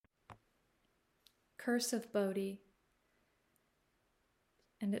Curse of Bodhi.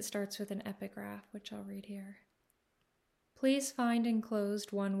 And it starts with an epigraph, which I'll read here. Please find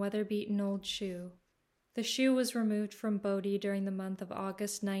enclosed one weather-beaten old shoe. The shoe was removed from Bodhi during the month of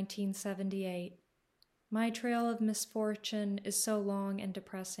August 1978. My trail of misfortune is so long and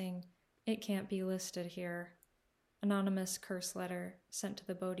depressing, it can't be listed here. Anonymous curse letter sent to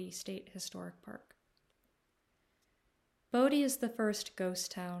the Bodhi State Historic Park. Bodhi is the first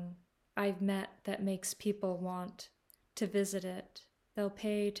ghost town I've met that makes people want to visit it. They'll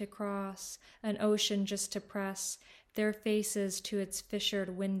pay to cross an ocean just to press their faces to its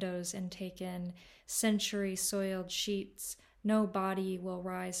fissured windows and take in century-soiled sheets no body will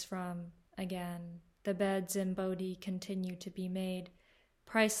rise from again. The beds in Bodhi continue to be made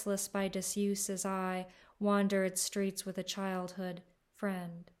priceless by disuse as I wander its streets with a childhood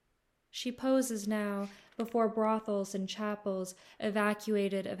friend. She poses now before brothels and chapels,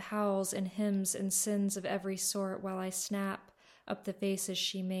 evacuated of howls and hymns and sins of every sort, while I snap up the faces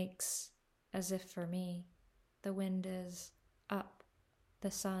she makes, as if for me. The wind is up,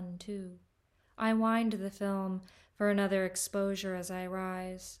 the sun too. I wind the film for another exposure as I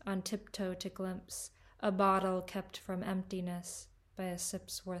rise, on tiptoe to glimpse a bottle kept from emptiness by a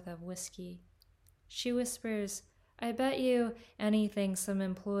sip's worth of whiskey. She whispers, I bet you anything some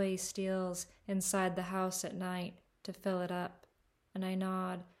employee steals inside the house at night to fill it up. And I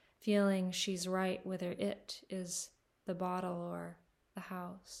nod, feeling she's right whether it is the bottle or the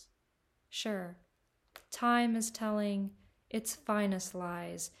house. Sure, time is telling its finest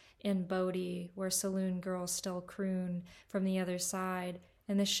lies in Bodhi, where saloon girls still croon from the other side,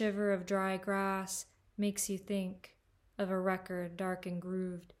 and the shiver of dry grass makes you think of a record dark and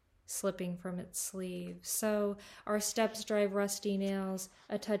grooved slipping from its sleeve. So our steps drive rusty nails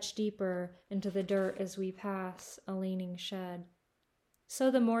a touch deeper into the dirt as we pass a leaning shed. So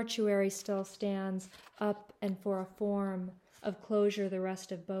the mortuary still stands up, and for a form of closure the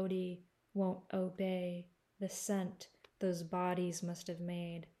rest of Bodhi won't obey the scent those bodies must have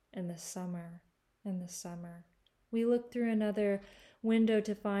made in the summer. We look through another window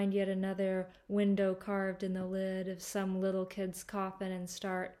to find yet another window carved in the lid of some little kid's coffin and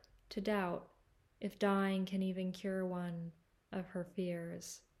start to doubt if dying can even cure one of her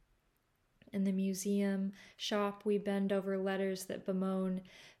fears. In the museum shop we bend over letters that bemoan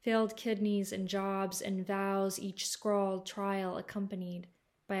failed kidneys and jobs and vows, each scrawled trial accompanied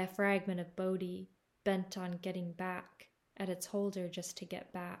by a fragment of Bodhi, bent on getting back at its holder just to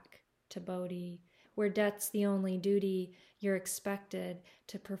get back to Bodhi, where debt's the only duty you're expected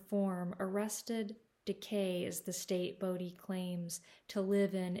to perform. Arrested decay is the state Bodhi claims to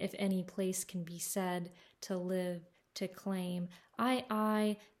live in, if any place can be said to live, to claim.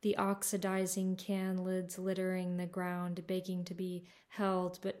 I the oxidizing can lids littering the ground, begging to be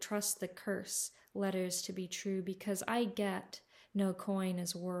held, but trust the curse letters to be true, because I get no coin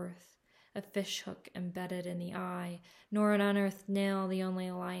is worth a fishhook embedded in the eye, nor an unearthed nail the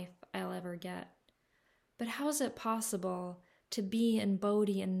only life I'll ever get. But how's it possible to be in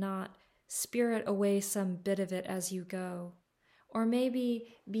Bodhi and not spirit away some bit of it as you go? Or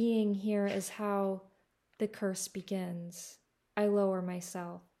maybe being here is how the curse begins. I lower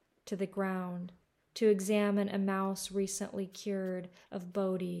myself to the ground to examine a mouse recently cured of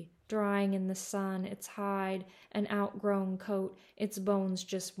Bodhi, drying in the sun, its hide an outgrown coat its bones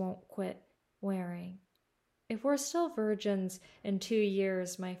just won't quit wearing. If we're still virgins in 2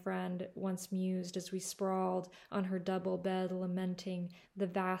 years, my friend once mused as we sprawled on her double bed, lamenting the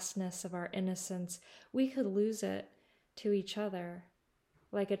vastness of our innocence, we could lose it to each other.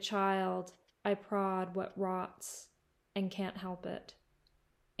 Like a child, I prod what rots and can't help it.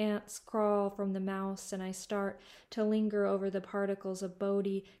 Ants crawl from the mouse, and I start to linger over the particles of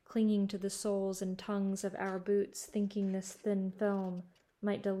Bodhi clinging to the soles and tongues of our boots, thinking this thin film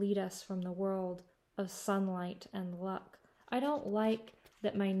might delete us from the world of sunlight and luck. I don't like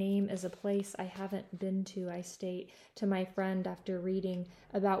that my name is a place I haven't been to, I state to my friend after reading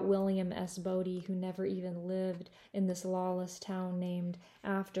about William S. Bodhi, who never even lived in this lawless town named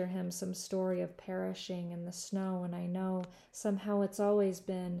after him, some story of perishing in the snow, and I know somehow it's always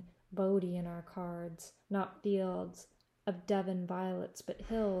been Bodhi in our cards, not fields of Devon violets, but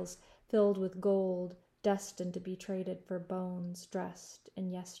hills filled with gold, destined to be traded for bones dressed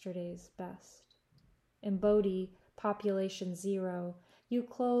in yesterday's best. In Bodhi, population 0, you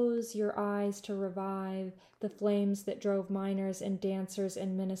close your eyes to revive the flames that drove miners and dancers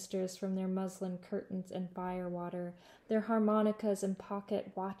and ministers from their muslin curtains and firewater, their harmonicas and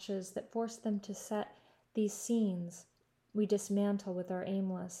pocket watches that forced them to set these scenes we dismantle with our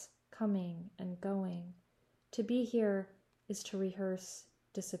aimless coming and going. To be here is to rehearse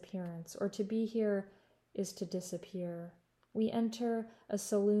disappearance, or to be here is to disappear. We enter a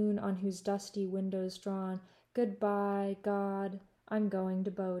saloon on whose dusty windows drawn, "Goodbye, God, I'm going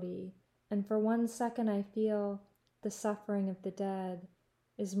to Bodie." And for 1 second I feel the suffering of the dead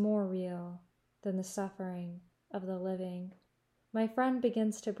is more real than the suffering of the living. My friend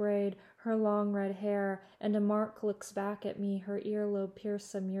begins to braid her long red hair, and a mark looks back at me, her earlobe pierced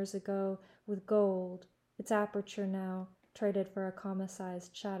some years ago with gold, its aperture now traded for a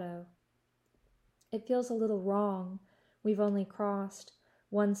comma-sized shadow. It feels a little wrong. We've only crossed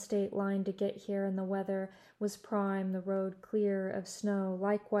 1 state line to get here, and the weather was prime, the road clear of snow.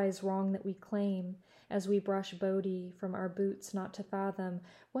 Likewise wrong that we claim, as we brush Bodie from our boots, not to fathom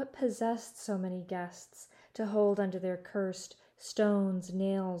what possessed so many guests, to hold under their cursed stones,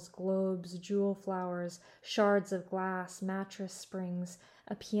 nails, globes, jewel flowers, shards of glass, mattress springs,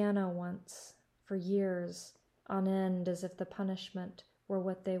 a piano once, for years on end, as if the punishment were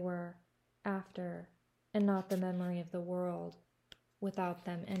what they were after, and not the memory of the world without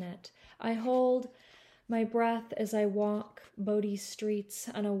them in it. I hold my breath as I walk Bodie's streets,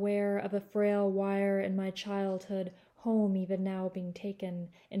 unaware of a frail wire in my childhood home even now being taken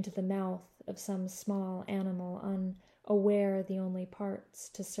into the mouth of some small animal, unaware the only parts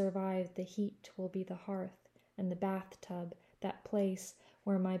to survive the heat will be the hearth and the bathtub, that place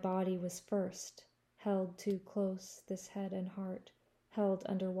where my body was first held too close, this head and heart held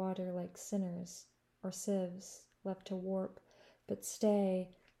under water like sinners or sieves left to warp, but stay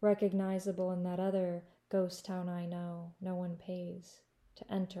recognizable in that other ghost town I know. No one pays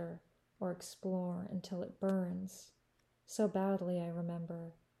to enter or explore until it burns. So badly I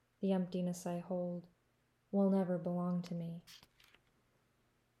remember the emptiness I hold will never belong to me.